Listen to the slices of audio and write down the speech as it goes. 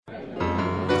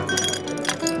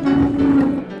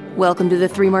Welcome to the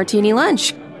Three Martini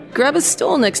Lunch. Grab a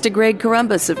stool next to Greg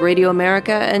Columbus of Radio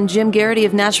America and Jim Garrity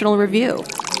of National Review.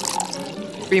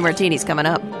 Three Martinis coming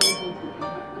up.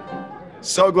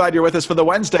 So glad you're with us for the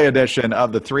Wednesday edition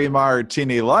of the Three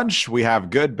Martini Lunch. We have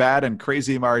good, bad, and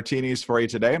crazy martinis for you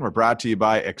today, and we're brought to you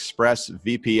by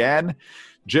ExpressVPN.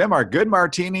 Jim, our good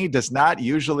martini does not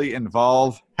usually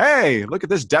involve, hey, look at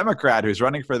this Democrat who's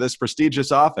running for this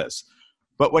prestigious office.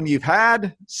 But when you've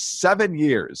had 7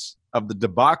 years of the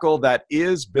debacle that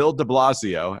is Bill de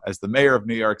Blasio as the mayor of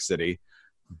New York City,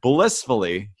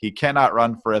 blissfully, he cannot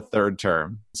run for a third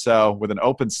term. So with an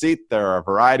open seat, there are a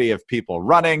variety of people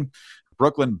running.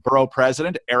 Brooklyn Borough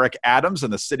President Eric Adams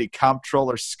and the City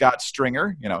Comptroller Scott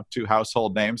Stringer, two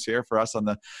household names here for us on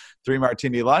the Three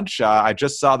Martini Lunch. I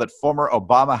just saw that former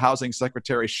Obama Housing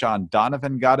Secretary Sean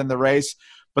Donovan got in the race.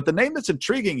 But the name that's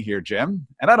intriguing here, Jim,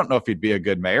 and I don't know if he'd be a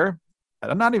good mayor.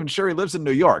 I'm not even sure he lives in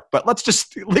New York, but let's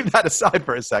just leave that aside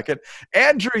for a second.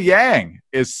 Andrew Yang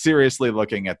is seriously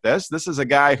looking at this. This is a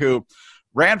guy who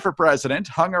ran for president,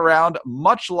 hung around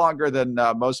much longer than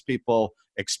most people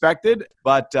expected,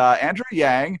 but Andrew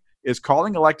Yang is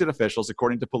calling elected officials,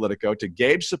 according to Politico, to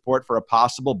gauge support for a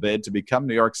possible bid to become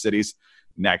New York City's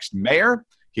next mayor.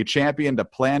 He championed a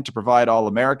plan to provide all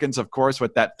Americans, of course,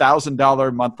 with that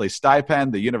 $1,000 monthly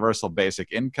stipend, the universal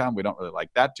basic income. We don't really like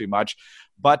that too much,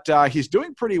 but he's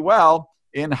doing pretty well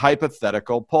in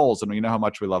hypothetical polls, and we know how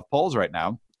much we love polls right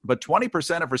now. But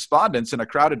 20% of respondents in a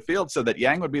crowded field said that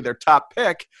Yang would be their top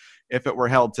pick if it were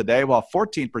held today, while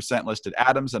 14% listed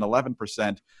Adams and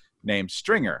 11% named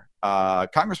Stringer.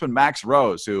 Congressman Max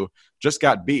Rose, who just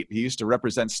got beat, he used to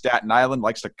represent Staten Island,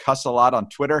 likes to cuss a lot on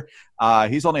Twitter.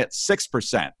 He's only at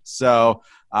 6%. So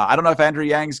I don't know if Andrew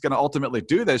Yang's going to ultimately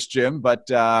do this, Jim, but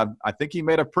I think he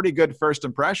made a pretty good first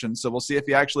impression. So we'll see if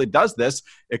he actually does this.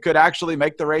 It could actually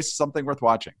make the race something worth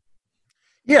watching.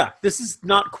 Yeah, this is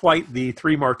not quite the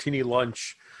Three Martini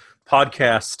Lunch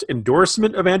podcast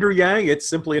endorsement of Andrew Yang. It's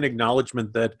simply an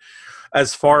acknowledgement that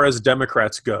as far as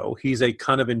Democrats go, he's a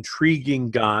kind of intriguing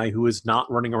guy who is not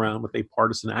running around with a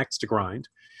partisan axe to grind.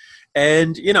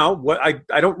 And, what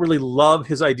I don't really love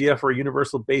his idea for a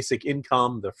universal basic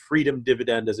income, the freedom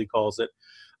dividend, as he calls it.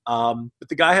 But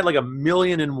the guy had like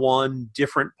 1,000,001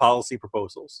 different policy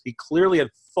proposals. He clearly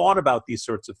had thought about these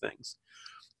sorts of things.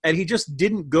 And he just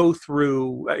didn't go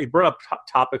through, he brought up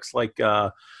topics like,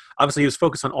 obviously he was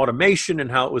focused on automation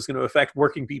and how it was going to affect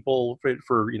working people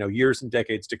for years and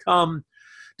decades to come.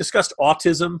 Discussed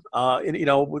autism,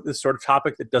 with this sort of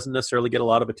topic that doesn't necessarily get a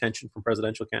lot of attention from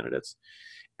presidential candidates.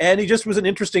 And he just was an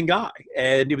interesting guy.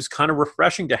 And it was kind of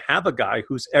refreshing to have a guy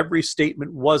whose every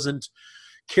statement wasn't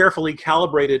carefully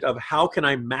calibrated of how can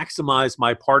I maximize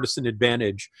my partisan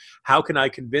advantage? How can I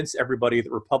convince everybody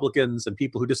that Republicans and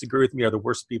people who disagree with me are the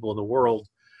worst people in the world?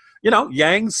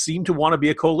 Yang seemed to want to be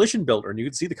a coalition builder, and you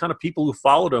could see the kind of people who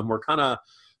followed him were kind of,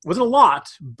 wasn't a lot,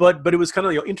 but it was kind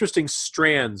of interesting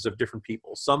strands of different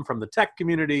people. Some from the tech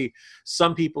community,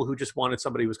 some people who just wanted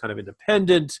somebody who was kind of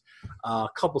independent, a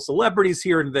couple celebrities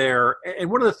here and there. And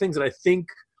one of the things that I think,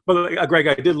 but Greg,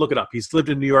 I did look it up. He's lived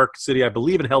in New York City, I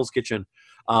believe, in Hell's Kitchen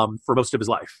for most of his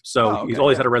life. So he's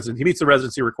always had a residence. He meets the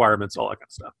residency requirements, all that kind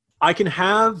of stuff. I can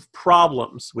have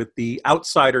problems with the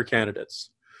outsider candidates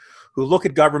who look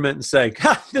at government and say,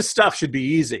 this stuff should be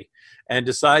easy, and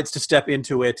decides to step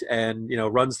into it and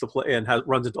runs the play and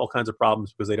runs into all kinds of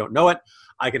problems because they don't know it.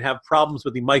 I can have problems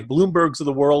with the Mike Bloombergs of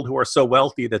the world who are so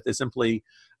wealthy that they simply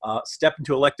step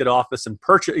into elected office and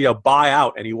buy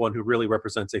out anyone who really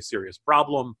represents a serious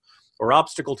problem or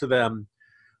obstacle to them.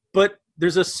 But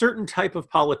there's a certain type of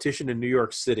politician in New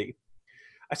York City.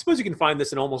 I suppose you can find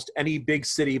this in almost any big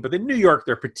city, but in New York,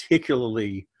 they're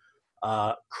particularly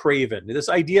craven. This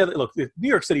idea that, look, New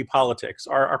York City politics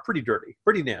are pretty dirty,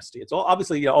 pretty nasty. It's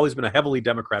obviously always been a heavily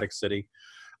Democratic city.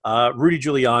 Rudy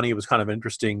Giuliani was kind of an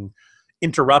interesting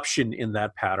interruption in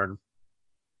that pattern.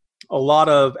 A lot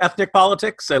of ethnic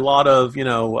politics, a lot of,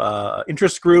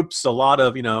 interest groups, a lot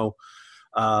of,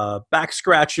 back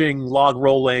scratching, log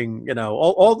rolling,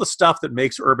 all the stuff that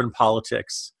makes urban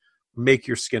politics make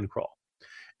your skin crawl.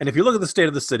 And if you look at the state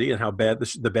of the city and how bad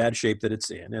the bad shape that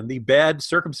it's in, and the bad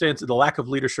circumstance, the lack of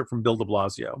leadership from Bill de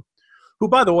Blasio, who,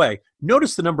 by the way,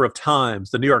 notice the number of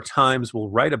times the New York Times will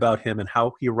write about him and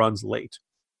how he runs late.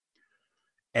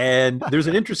 And there's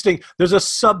a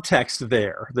subtext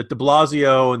there that de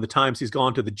Blasio and the times he's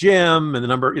gone to the gym and the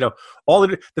number,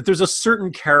 that there's a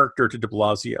certain character to de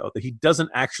Blasio, that he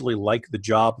doesn't actually like the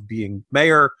job of being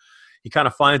mayor. He kind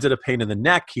of finds it a pain in the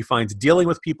neck. He finds dealing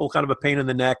with people kind of a pain in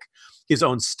the neck. His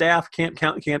own staff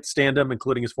can't stand him,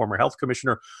 including his former health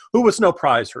commissioner, who was no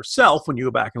prize herself when you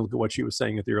go back and look at what she was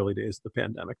saying at the early days of the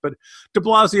pandemic. But de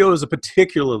Blasio is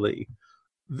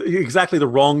exactly the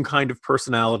wrong kind of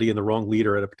personality and the wrong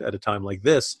leader at a time like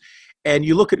this. And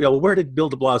you look at, where did Bill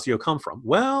de Blasio come from?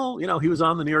 Well, he was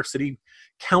on the New York City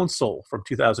Council from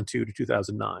 2002 to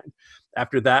 2009.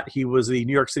 After that, he was the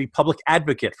New York City Public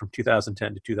Advocate from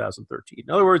 2010 to 2013.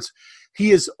 In other words,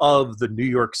 he is of the New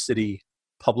York City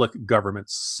public government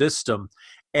system.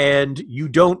 And you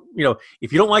don't,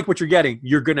 if you don't like what you're getting,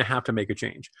 you're going to have to make a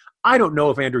change. I don't know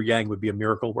if Andrew Yang would be a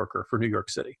miracle worker for New York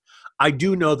City. I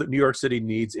do know that New York City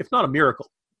needs, if not a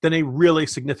miracle, then a really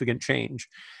significant change.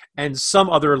 And some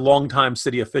other longtime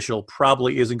city official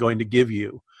probably isn't going to give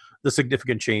you the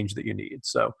significant change that you need.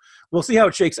 So we'll see how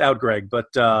it shakes out, Greg. But,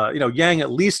 Yang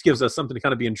at least gives us something to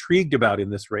kind of be intrigued about in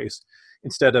this race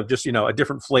instead of just, a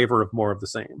different flavor of more of the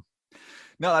same.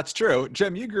 No, that's true.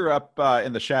 Jim, you grew up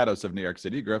in the shadows of New York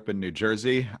City. You grew up in New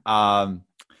Jersey.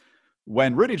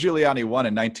 When Rudy Giuliani won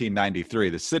in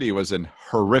 1993, the city was in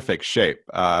horrific shape.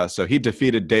 So he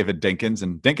defeated David Dinkins,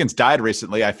 and Dinkins died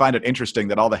recently. I find it interesting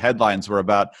that all the headlines were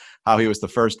about how he was the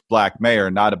first black mayor,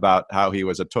 not about how he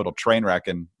was a total train wreck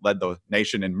and led the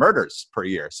nation in murders per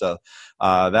year. So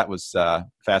that was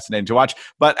fascinating to watch.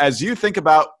 But as you think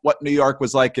about what New York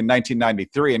was like in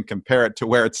 1993 and compare it to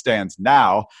where it stands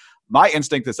now, my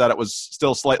instinct is that it was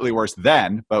still slightly worse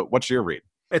then, but what's your read?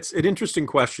 It's an interesting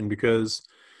question because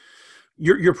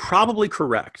you're probably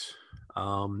correct.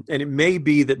 And it may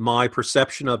be that my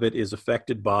perception of it is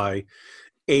affected by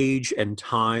age and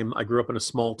time. I grew up in a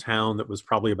small town that was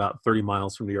probably about 30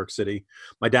 miles from New York City.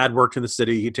 My dad worked in the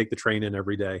city. He'd take the train in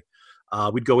every day.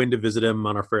 We'd go in to visit him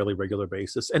on a fairly regular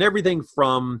basis. And everything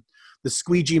from the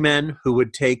squeegee men who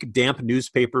would take damp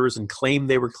newspapers and claim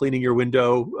they were cleaning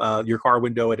your car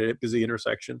window at a busy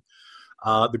intersection.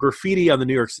 The graffiti on the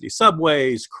New York City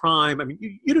subways, crime. I mean,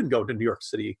 you didn't go to New York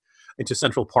City into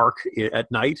Central Park at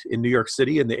night in New York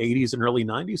City in the 80s and early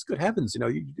 90s. Good heavens,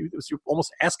 you're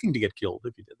almost asking to get killed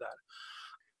if you did that.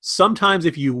 Sometimes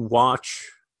if you watch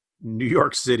New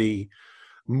York City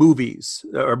movies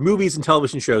and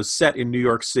television shows set in New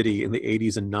York City in the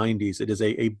 80s and 90s, it is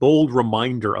a bold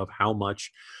reminder of how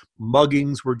much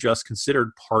muggings were just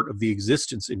considered part of the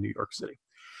existence in New York City.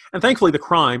 And thankfully, the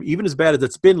crime, even as bad as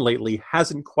it's been lately,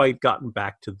 hasn't quite gotten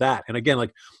back to that. And again,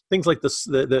 like things like this,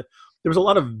 there was a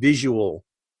lot of visual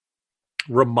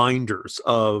reminders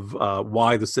of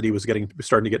why the city was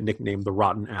starting to get nicknamed the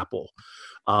Rotten Apple.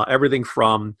 Everything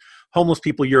from homeless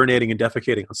people urinating and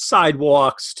defecating on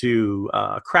sidewalks to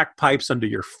crack pipes under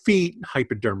your feet,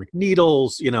 hypodermic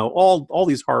needles, all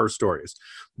these horror stories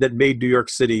that made New York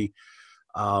City.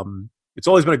 It's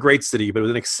always been a great city, but it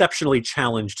was an exceptionally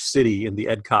challenged city in the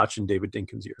Ed Koch and David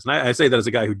Dinkins years. And I say that as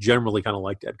a guy who generally kind of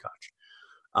liked Ed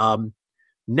Koch.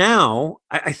 Now,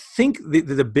 I think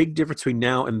the big difference between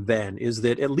now and then is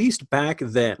that at least back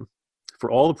then, for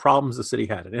all the problems the city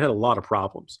had, and it had a lot of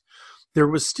problems, there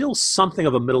was still something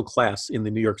of a middle class in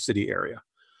the New York City area.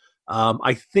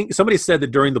 I think somebody said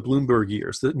that during the Bloomberg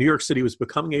years, that New York City was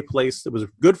becoming a place that was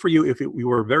good for you if you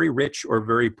were very rich or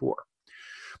very poor.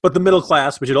 But the middle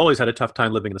class, which had always had a tough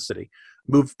time living in the city,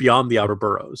 moved beyond the outer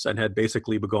boroughs and had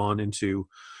basically gone into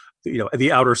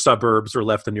the outer suburbs or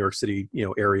left the New York City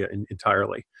area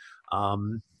entirely.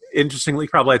 Interestingly,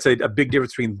 probably I'd say a big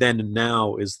difference between then and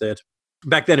now is that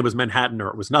back then it was Manhattan or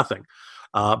it was nothing.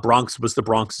 Bronx was the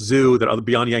Bronx Zoo. That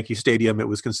beyond Yankee Stadium, it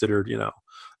was considered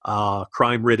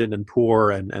crime-ridden and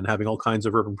poor and having all kinds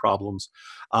of urban problems.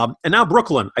 And now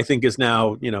Brooklyn, I think, is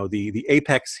now the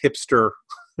apex hipster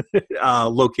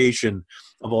location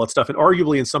of all that stuff, and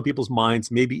arguably in some people's minds,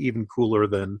 maybe even cooler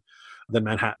than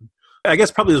Manhattan. I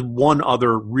guess probably there's one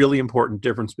other really important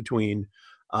difference between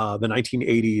the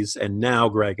 1980s and now,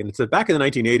 Greg, and it's that back in the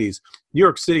 1980s, New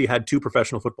York City had 2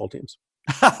 professional football teams.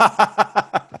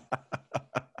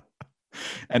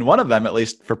 And one of them, at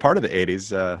least for part of the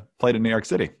 80s, played in New York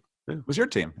City. It was your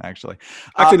team, actually.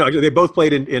 No, they both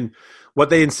played in what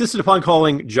they insisted upon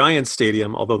calling Giants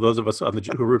Stadium, although those of us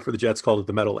who root for the Jets called it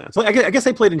the Meadowlands. So I guess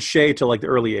they played in Shea till like the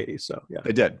early 80s. So yeah,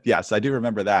 they did. Yes, I do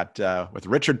remember that with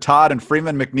Richard Todd and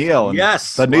Freeman McNeil. And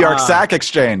yes, the New York Sack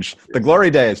Exchange, the glory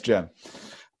days, Jim.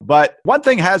 But one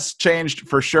thing has changed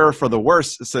for sure for the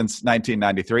worse since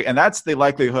 1993, and that's the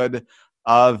likelihood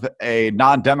of a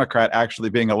non-Democrat actually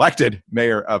being elected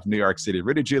mayor of New York City.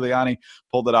 Rudy Giuliani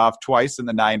pulled it off twice in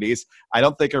the 90s. I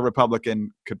don't think a Republican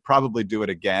could probably do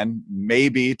it again,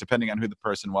 maybe, depending on who the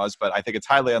person was, but I think it's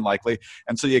highly unlikely.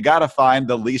 And so you got to find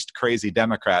the least crazy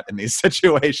Democrat in these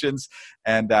situations.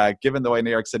 And given the way New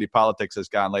York City politics has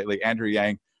gone lately, Andrew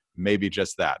Yang may be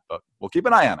just that. But we'll keep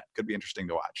an eye on it. Could be interesting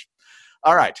to watch.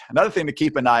 All right. Another thing to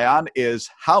keep an eye on is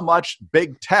how much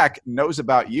big tech knows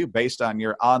about you based on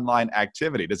your online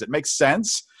activity. Does it make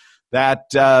sense that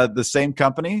the same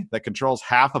company that controls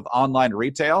half of online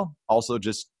retail also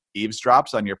just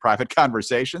eavesdrops on your private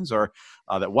conversations, or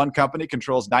that one company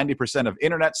controls 90% of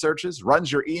internet searches,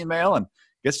 runs your email, and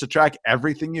gets to track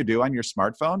everything you do on your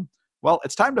smartphone? Well,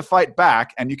 it's time to fight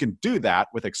back, and you can do that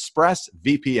with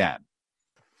ExpressVPN.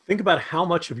 Think about how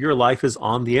much of your life is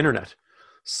on the internet.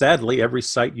 Sadly, every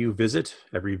site you visit,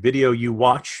 every video you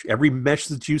watch, every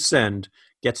message you send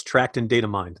gets tracked and data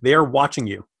mined. They are watching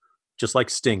you, just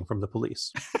like Sting from the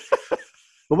Police.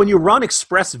 But when you run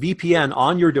ExpressVPN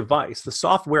on your device, the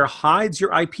software hides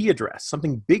your IP address,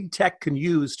 something big tech can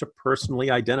use to personally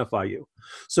identify you.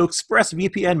 So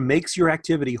ExpressVPN makes your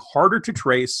activity harder to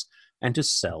trace and to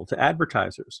sell to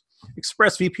advertisers.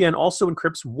 ExpressVPN also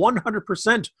encrypts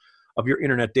 100% of your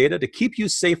internet data to keep you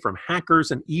safe from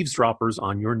hackers and eavesdroppers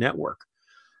on your network.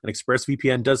 And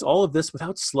ExpressVPN does all of this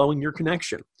without slowing your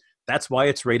connection. That's why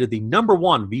it's rated the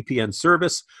 #1 VPN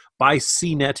service by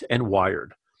CNET and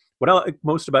Wired. What I like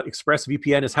most about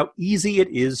ExpressVPN is how easy it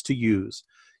is to use.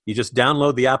 You just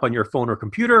download the app on your phone or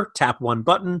computer, tap one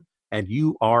button, and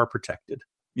you are protected.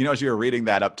 You know, as you were reading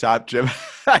that up top, Jim,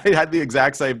 I had the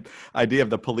exact same idea of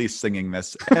the Police singing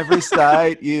this. Every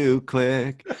site you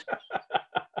click.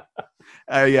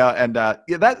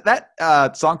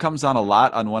 That song comes on a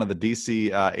lot on one of the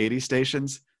DC 80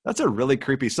 stations. That's a really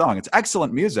creepy song. It's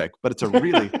excellent music, but it's a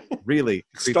really, really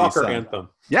creepy Stalker song. anthem.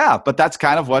 Yeah, but that's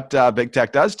kind of what big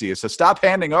tech does to you. So stop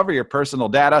handing over your personal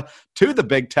data to the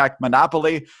big tech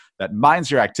monopoly that mines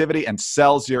your activity and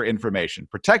sells your information.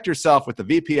 Protect yourself with the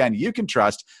VPN you can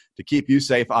trust to keep you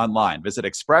safe online. Visit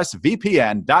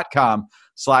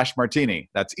expressvpn.com/martini.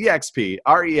 That's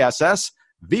EXPRESS.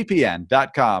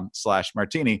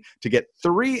 VPN.com/martini to get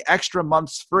 3 extra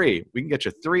months free. We can get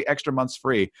you 3 extra months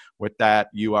free with that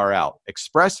URL.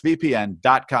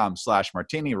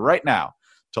 ExpressVPN.com/martini right now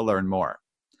to learn more.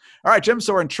 All right, Jim,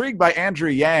 so we're intrigued by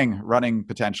Andrew Yang running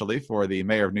potentially for the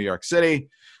mayor of New York City.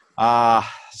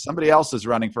 Somebody else is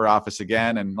running for office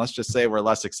again, and let's just say we're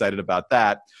less excited about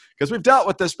that because we've dealt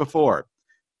with this before.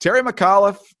 Terry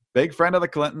McAuliffe, big friend of the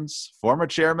Clintons, former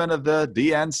chairman of the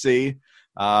DNC,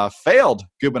 failed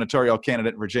gubernatorial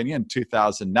candidate in Virginia in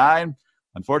 2009.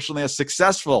 Unfortunately, a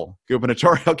successful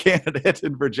gubernatorial candidate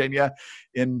in Virginia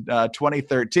in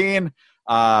 2013.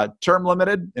 Term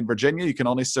limited in Virginia. You can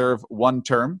only serve 1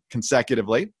 term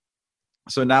consecutively.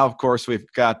 So now, of course,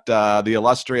 we've got the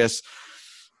illustrious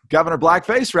Governor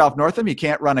Blackface, Ralph Northam. He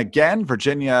can't run again.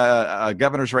 Virginia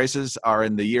governor's races are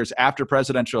in the years after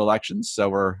presidential elections, so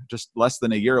we're just less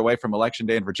than a year away from Election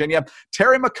Day in Virginia.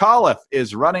 Terry McAuliffe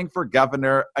is running for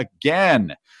governor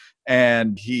again,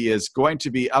 and he is going to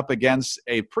be up against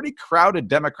a pretty crowded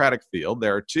Democratic field.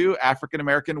 There are 2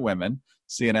 African-American women,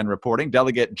 CNN reporting,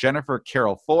 Delegate Jennifer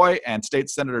Carroll Foy and State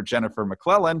Senator Jennifer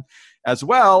McClellan, as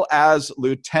well as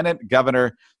Lieutenant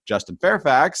Governor Justin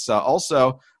Fairfax,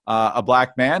 also a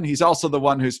black man. He's also the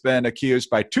one who's been accused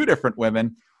by 2 different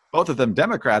women, both of them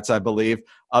Democrats, I believe,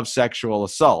 of sexual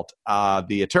assault.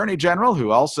 The Attorney General,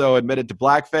 who also admitted to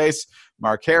blackface,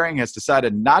 Mark Herring, has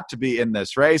decided not to be in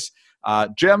this race.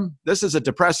 Jim, this is a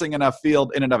depressing enough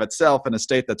field in and of itself in a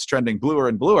state that's trending bluer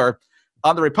and bluer.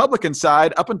 On the Republican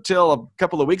side, up until a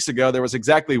couple of weeks ago, there was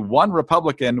exactly 1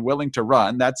 Republican willing to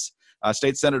run. That's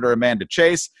State Senator Amanda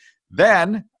Chase.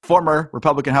 Then former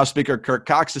Republican House Speaker Kirk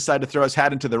Cox decided to throw his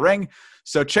hat into the ring.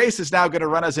 So Chase is now going to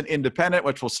run as an independent,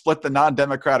 which will split the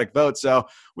non-Democratic vote. So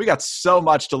we got so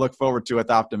much to look forward to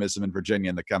with optimism in Virginia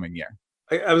in the coming year.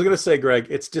 I was going to say, Greg,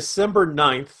 it's December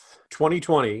 9th,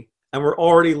 2020, and we're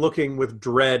already looking with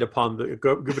dread upon the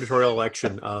gubernatorial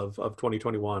election of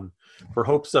 2021 for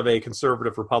hopes of a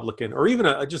conservative Republican or even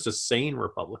just a sane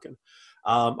Republican.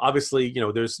 Obviously,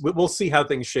 we'll see how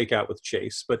things shake out with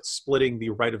Chase, but splitting the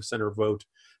right of center vote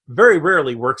very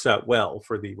rarely works out well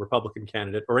for the Republican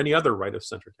candidate or any other right of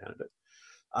center candidate.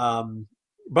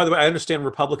 By the way, I understand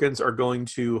Republicans are going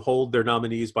to hold their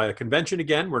nominees by a convention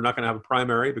again. We're not going to have a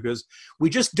primary because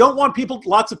we just don't want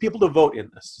lots of people to vote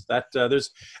in this.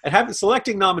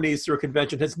 Selecting nominees through a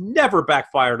convention has never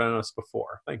backfired on us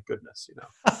before. Thank goodness.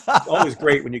 It's always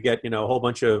great when you get a whole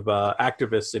bunch of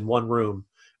activists in one room.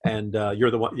 And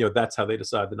you're the one, that's how they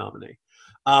decide the nominee.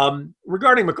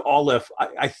 Regarding McAuliffe,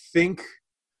 I think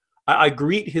I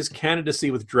greet his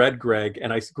candidacy with dread, Greg,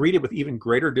 and I greet it with even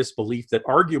greater disbelief that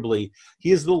arguably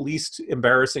he is the least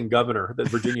embarrassing governor that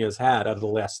Virginia has had out of the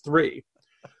last three.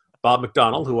 Bob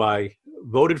McDonnell, who I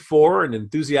voted for and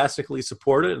enthusiastically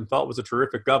supported and thought was a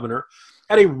terrific governor,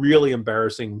 had a really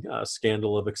embarrassing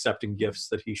scandal of accepting gifts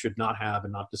that he should not have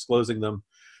and not disclosing them.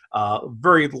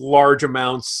 Very large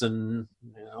amounts and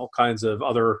all kinds of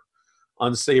other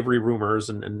unsavory rumors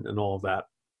and all of that.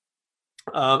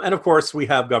 And of course, we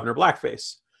have Governor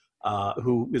Blackface,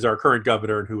 who is our current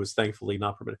governor and who is thankfully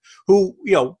not permitted. Who,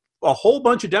 a whole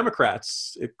bunch of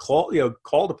Democrats called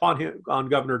on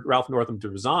Governor Ralph Northam to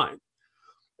resign,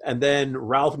 and then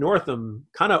Ralph Northam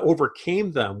kind of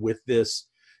overcame them with this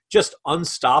just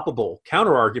unstoppable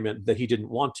counter argument that he didn't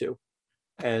want to.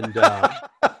 And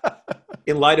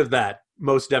in light of that,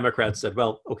 most Democrats said,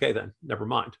 well, okay, then never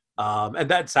mind. And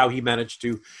that's how he managed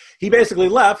to, he basically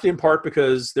left in part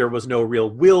because there was no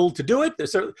real will to do it.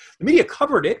 The media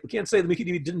covered it. We can't say the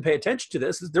media didn't pay attention to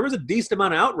this. There was a decent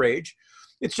amount of outrage.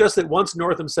 It's just that once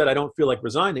Northam said, I don't feel like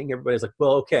resigning, everybody's like,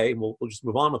 well, okay, we'll just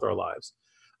move on with our lives.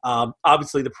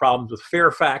 Obviously, the problems with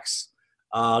Fairfax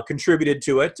contributed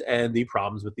to it, and the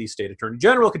problems with the state attorney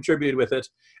general contributed with it.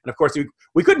 And of course,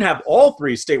 we couldn't have all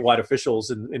three statewide officials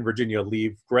in Virginia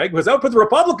leave, Greg, because that would put the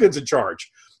Republicans in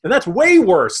charge. And that's way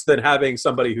worse than having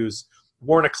somebody who's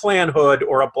worn a Klan hood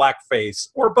or a blackface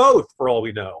or both, for all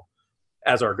we know,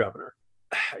 as our governor.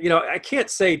 I can't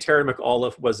say Terry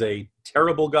McAuliffe was a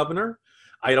terrible governor.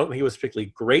 I don't think he was a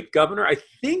particularly great governor. I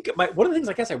think one of the things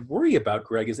I guess I worry about,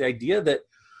 Greg, is the idea that,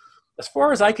 as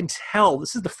far as I can tell,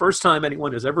 this is the first time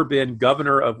anyone has ever been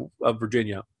governor of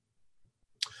Virginia,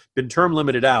 been term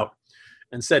limited out,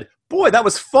 and said, boy, that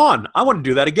was fun. I want to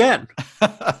do that again.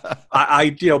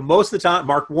 Most of the time,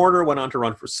 Mark Warner went on to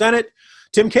run for Senate.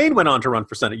 Tim Kaine went on to run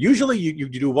for Senate. Usually you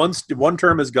do one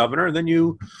term as governor, and then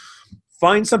you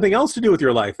find something else to do with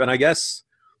your life. And I guess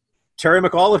Terry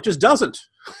McAuliffe just doesn't.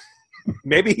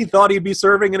 Maybe he thought he'd be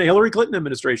serving in a Hillary Clinton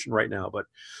administration right now. But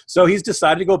so he's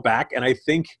decided to go back, and I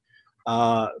think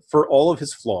for all of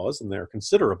his flaws, and they're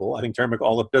considerable, I think Terry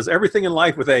McAuliffe does everything in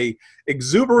life with a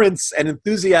exuberance and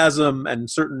enthusiasm and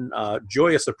certain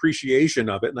joyous appreciation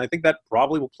of it, and I think that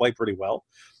probably will play pretty well.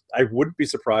 I wouldn't be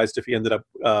surprised if he ended up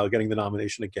getting the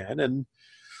nomination again. And,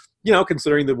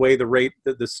 considering the way the rate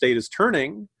that the state is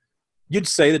turning, you'd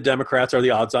say the Democrats are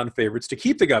the odds-on favorites to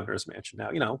keep the governor's mansion.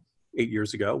 Now, 8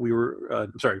 years ago,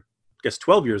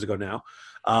 12 years ago now,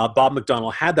 Bob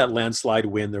McDonnell had that landslide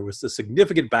win. There was a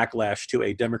significant backlash to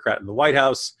a Democrat in the White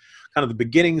House, kind of the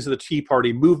beginnings of the Tea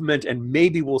Party movement, and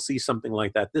maybe we'll see something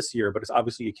like that this year. But it's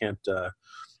obviously you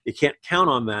can't count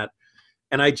on that.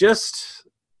 And I just,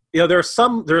 there are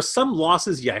some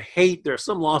losses you hate. There are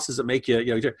some losses that make you.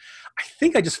 I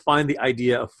think I just find the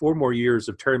idea of 4 more years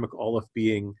of Terry McAuliffe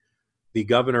being the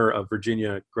governor of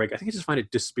Virginia, Greg, I think I just find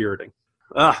it dispiriting.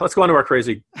 Let's go on to our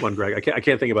crazy one, Greg. I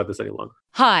can't think about this any longer.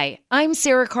 Hi, I'm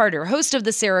Sarah Carter, host of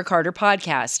the Sarah Carter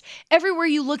Podcast. Everywhere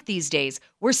you look these days,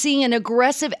 we're seeing an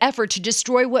aggressive effort to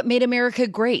destroy what made America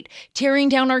great, tearing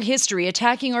down our history,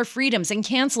 attacking our freedoms, and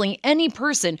canceling any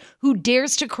person who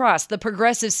dares to cross the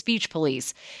progressive speech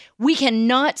police. We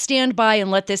cannot stand by and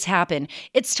let this happen.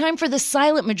 It's time for the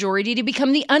silent majority to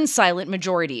become the unsilent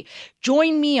majority.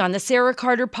 Join me on the Sarah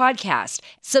Carter Podcast.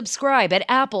 Subscribe at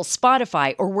Apple,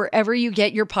 Spotify, or wherever you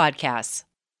get your podcasts.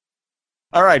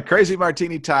 All right, Crazy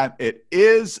Martini time. It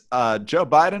is. Joe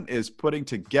Biden is putting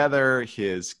together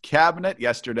his cabinet.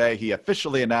 Yesterday, he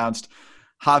officially announced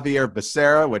Javier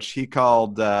Becerra, which he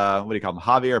called,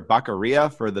 Javier Baccaria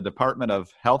for the Department of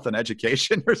Health and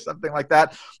Education or something like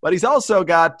that. But he's also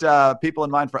got people in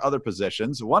mind for other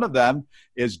positions. One of them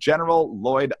is General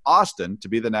Lloyd Austin to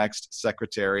be the next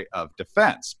Secretary of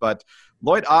Defense. But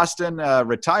Lloyd Austin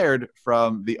retired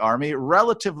from the Army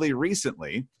relatively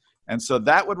recently. And so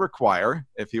that would require,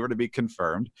 if he were to be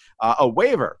confirmed, a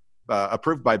waiver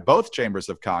approved by both chambers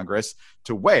of Congress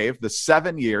to waive the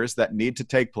 7 years that need to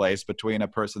take place between a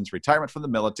person's retirement from the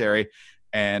military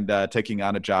and taking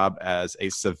on a job as a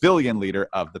civilian leader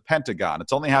of the Pentagon.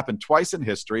 It's only happened twice in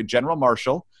history. General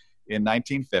Marshall in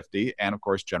 1950, and of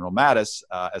course, General Mattis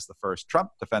as the first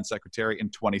Trump defense secretary in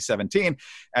 2017.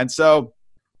 And so,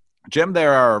 Jim,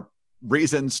 there are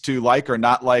reasons to like or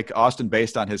not like Austin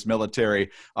based on his military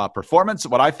performance.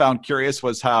 What I found curious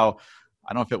was how,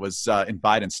 I don't know if it was in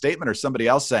Biden's statement or somebody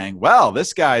else saying, well,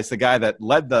 this guy's the guy that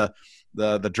led the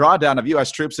drawdown of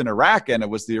U.S. troops in Iraq, and it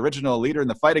was the original leader in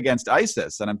the fight against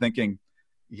ISIS. And I'm thinking,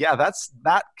 yeah, that's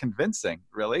not convincing,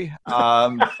 really.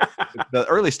 The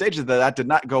early stages of that did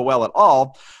not go well at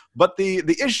all. But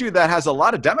the issue that has a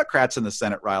lot of Democrats in the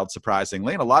Senate riled,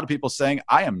 surprisingly, and a lot of people saying,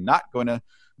 I am not going to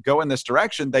go in this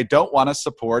direction. They don't want to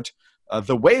support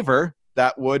the waiver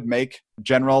that would make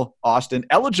General Austin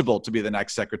eligible to be the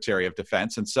next Secretary of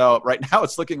Defense. And so right now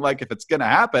it's looking like if it's going to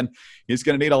happen, he's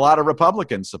going to need a lot of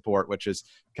Republican support, which is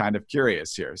kind of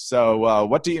curious here. So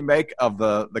what do you make of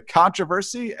the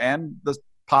controversy and the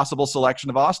possible selection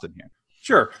of Austin here?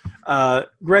 Sure.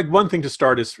 Greg, one thing to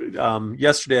start is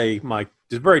yesterday, my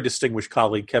very distinguished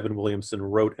colleague, Kevin Williamson,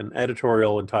 wrote an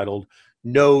editorial entitled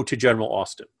No to General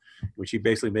Austin, which he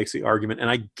basically makes the argument.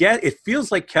 And it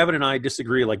feels like Kevin and I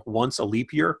disagree like once a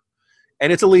leap year,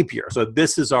 and it's a leap year. So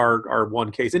this is our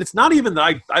one case. And it's not even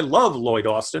that I love Lloyd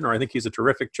Austin, or I think he's a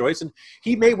terrific choice, and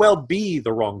he may well be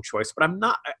the wrong choice, but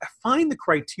I find the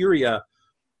criteria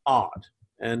odd,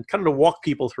 and kind of to walk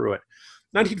people through it.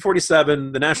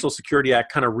 1947, the National Security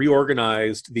Act kind of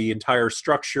reorganized the entire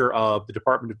structure of the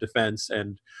Department of Defense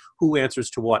and who answers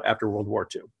to what after World War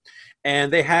II.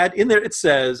 And they had in there, it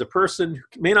says, a person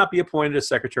who may not be appointed as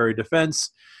Secretary of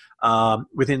Defense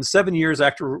within 7 years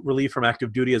after relief from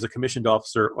active duty as a commissioned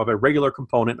officer of a regular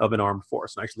component of an armed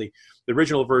force. And actually, the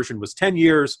original version was 10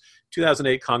 years.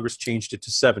 2008, Congress changed it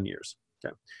to 7 years.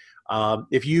 Okay.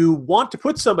 If you want to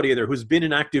put somebody there who's been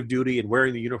in active duty and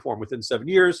wearing the uniform within 7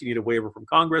 years, you need a waiver from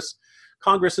Congress.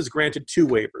 Congress has granted 2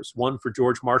 waivers, one for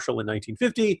George Marshall in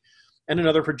 1950 and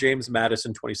another for James Mattis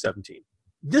in 2017.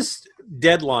 This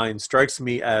deadline strikes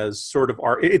me as sort of,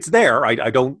 it's there. I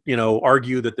don't,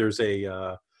 argue that there's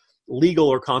a legal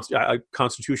or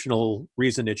constitutional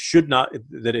reason it should not,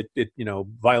 that it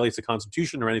violates the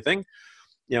Constitution or anything.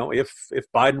 If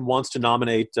Biden wants to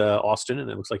nominate Austin,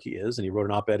 and it looks like he is, and he wrote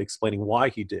an op-ed explaining why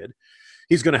he did,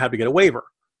 he's going to have to get a waiver.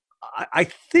 I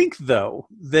think, though,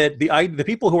 that the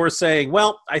people who are saying,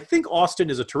 well, I think Austin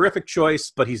is a terrific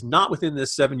choice, but he's not within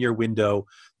this 7-year window,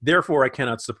 therefore I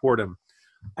cannot support him.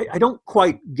 I don't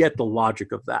quite get the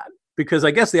logic of that, because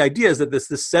I guess the idea is that this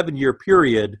 7-year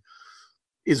period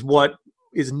is what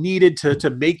is needed to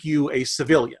make you a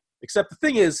civilian. Except the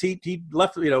thing is, he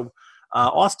left,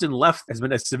 Austin has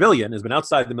been a civilian, has been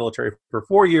outside the military for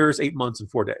 4 years, 8 months, and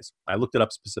 4 days. I looked it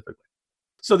up specifically.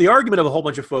 So the argument of a whole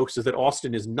bunch of folks is that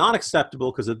Austin is not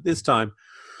acceptable because at this time,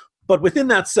 but within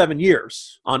that 7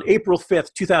 years, on April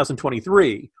 5th,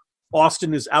 2023,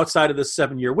 Austin is outside of this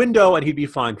 7-year window and he'd be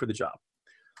fine for the job.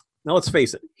 Now let's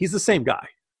face it, he's the same guy,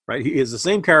 right? He is the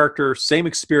same character, same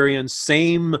experience,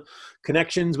 same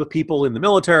connections with people in the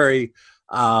military.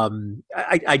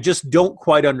 I just don't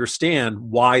quite understand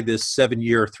why this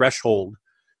 7-year threshold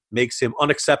makes him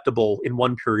unacceptable in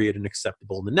one period and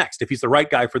acceptable in the next. If he's the right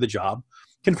guy for the job,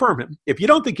 confirm him. If you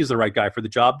don't think he's the right guy for the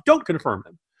job, don't confirm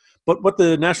him. But what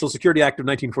the National Security Act of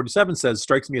 1947 says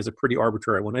strikes me as a pretty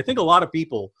arbitrary one. I think a lot of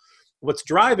people, what's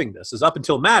driving this is up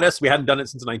until Mattis, we hadn't done it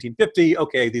since 1950.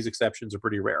 Okay, these exceptions are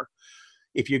pretty rare.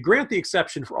 If you grant the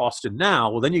exception for Austin now,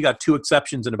 well, then you got 2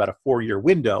 exceptions in about a 4-year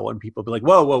window, and people be like,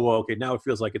 whoa, okay, now it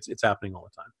feels like it's happening all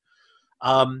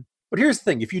the time. But here's the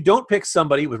thing. If you don't pick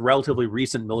somebody with relatively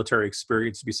recent military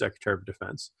experience to be Secretary of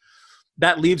Defense,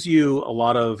 that leaves you a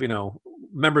lot of,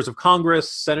 members of Congress,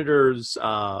 senators,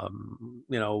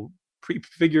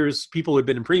 figures, people who have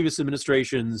been in previous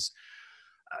administrations.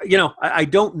 I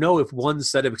don't know if one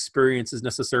set of experience is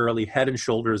necessarily head and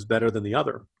shoulders better than the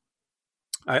other.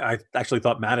 I actually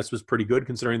thought Mattis was pretty good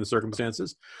considering the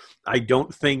circumstances. I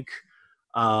don't think,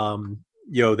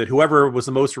 that whoever was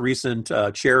the most recent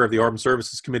chair of the Armed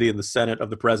Services Committee in the Senate of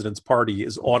the president's party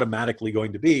is automatically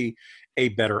going to be a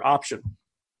better option.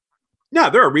 Now,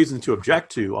 there are reasons to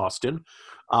object to Austin.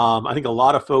 I think a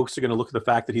lot of folks are going to look at the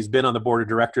fact that he's been on the board of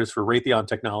directors for Raytheon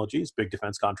Technologies, big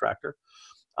defense contractor,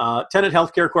 Tenet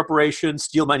Healthcare Corporation,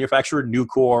 steel manufacturer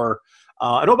Nucor.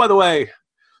 And oh, by the way,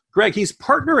 Greg, he's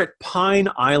partner at Pine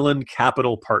Island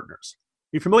Capital Partners.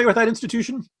 You familiar with that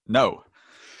institution? No.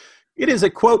 It is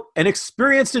an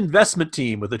experienced investment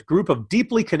team with a group of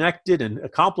deeply connected and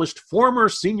accomplished former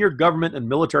senior government and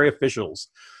military officials.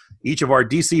 Each of our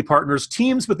DC partners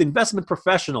teams with investment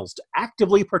professionals to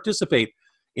actively participate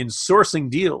in sourcing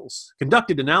deals,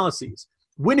 conducted analyses,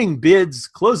 winning bids,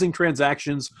 closing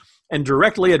transactions, and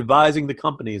directly advising the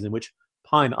companies in which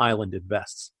Pine Island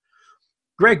invests.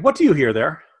 Greg, what do you hear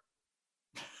there?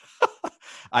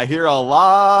 I hear a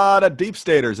lot of deep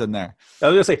staters in there. I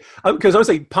was going to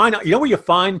say Pine. You know where you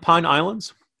find Pine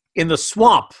Islands? In the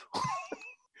swamp.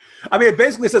 I mean, it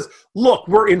basically says, look,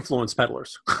 we're influence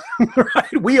peddlers,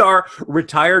 right? We are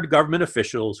retired government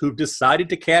officials who've decided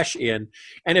to cash in.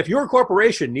 And if your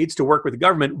corporation needs to work with the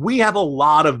government, we have a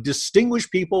lot of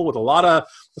distinguished people with a lot of,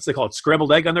 what's they call it,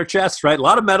 scrambled egg on their chests, right? A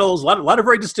lot of medals, a lot of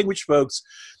very distinguished folks.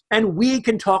 And we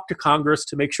can talk to Congress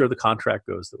to make sure the contract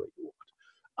goes the way you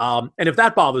want. And if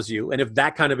that bothers you, and if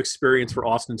that kind of experience for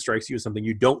Austin strikes you as something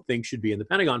you don't think should be in the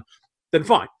Pentagon, then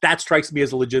fine. That strikes me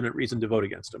as a legitimate reason to vote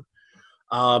against him.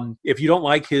 If you don't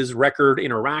like his record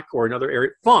in Iraq or another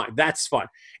area, fine, that's fine.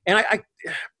 And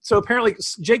so apparently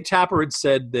Jake Tapper had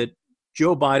said that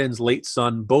Joe Biden's late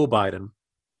son, Beau Biden,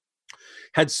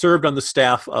 had served on the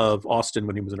staff of Austin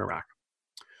when he was in Iraq.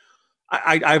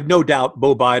 I have no doubt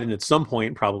Beau Biden at some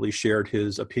point probably shared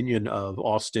his opinion of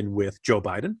Austin with Joe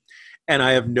Biden. And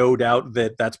I have no doubt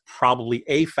that that's probably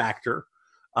a factor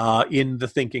in the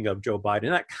thinking of Joe Biden.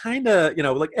 And that kind of,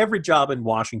 like every job in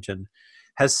Washington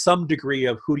has some degree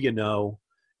of who do you know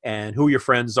and who your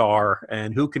friends are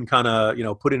and who can kind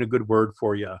of, put in a good word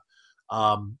for you.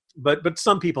 But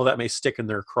some people that may stick in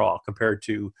their craw compared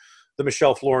to the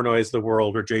Michelle Flournoys of the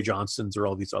world or Jay Johnsons or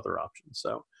all these other options.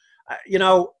 So,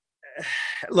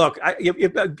 look,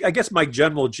 I guess my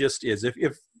general gist is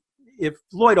if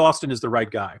Lloyd Austin is the right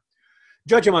guy,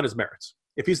 judge him on his merits.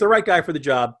 If he's the right guy for the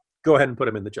job, go ahead and put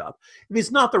him in the job. If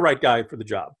he's not the right guy for the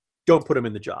job, don't put him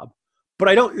in the job. But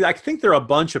I think there are a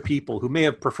bunch of people who may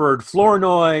have preferred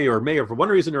Flournoy or may have, for one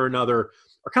reason or another,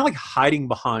 are kind of like hiding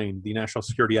behind the National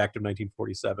Security Act of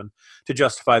 1947 to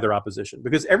justify their opposition.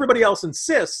 Because everybody else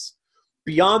insists,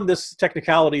 beyond this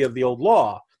technicality of the old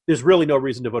law, there's really no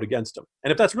reason to vote against him.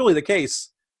 And if that's really the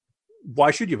case, why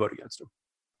should you vote against him?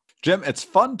 Jim, it's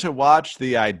fun to watch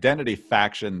the identity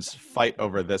factions fight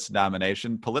over this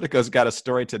nomination. Politico's got a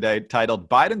story today titled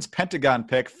Biden's Pentagon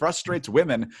Pick Frustrates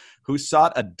Women Who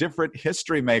Sought a Different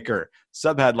History Maker.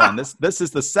 Subheadline, this is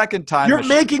the second time. You're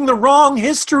making the wrong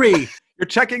history. You're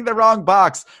checking the wrong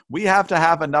box. We have to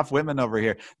have enough women over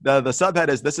here. The subhead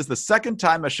is, this is the second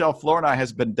time Michelle Flournoy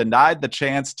has been denied the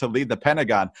chance to lead the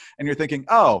Pentagon. And you're thinking,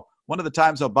 oh, one of the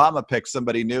times Obama picked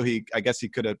somebody new, I guess he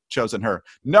could have chosen her.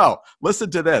 No,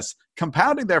 listen to this.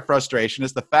 Compounding their frustration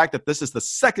is the fact that this is the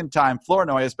second time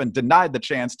Flournoy has been denied the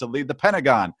chance to lead the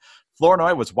Pentagon.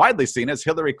 Flournoy was widely seen as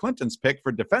Hillary Clinton's pick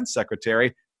for defense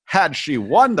secretary had she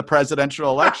won the presidential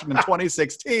election in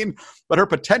 2016, but her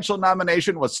potential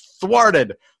nomination was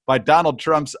thwarted by Donald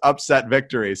Trump's upset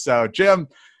victory. So, Jim,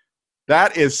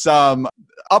 that is some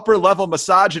upper-level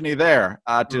misogyny there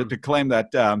to claim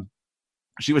that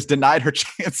she was denied her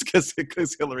chance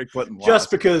because Hillary Clinton lost.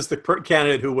 Just because the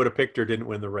candidate who would have picked her didn't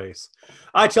win the race.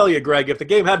 I tell you, Greg, if the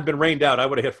game hadn't been rained out, I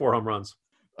would have hit 4 home runs.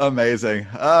 Amazing.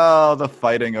 Oh, the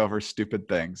fighting over stupid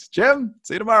things. Jim,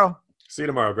 see you tomorrow. See you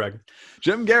tomorrow, Greg.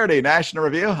 Jim Garrity, National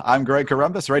Review. I'm Greg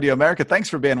Corombos, Radio America. Thanks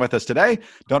for being with us today.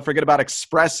 Don't forget about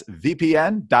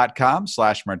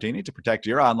expressvpn.com/martini to protect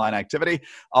your online activity.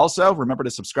 Also, remember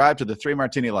to subscribe to the 3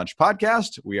 Martini Lunch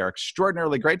podcast. We are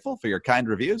extraordinarily grateful for your kind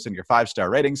reviews and your 5-star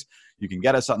ratings. You can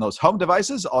get us on those home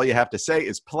devices. All you have to say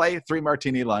is play 3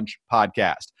 Martini Lunch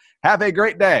podcast. Have a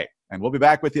great day, and we'll be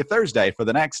back with you Thursday for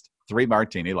the next 3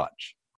 Martini Lunch.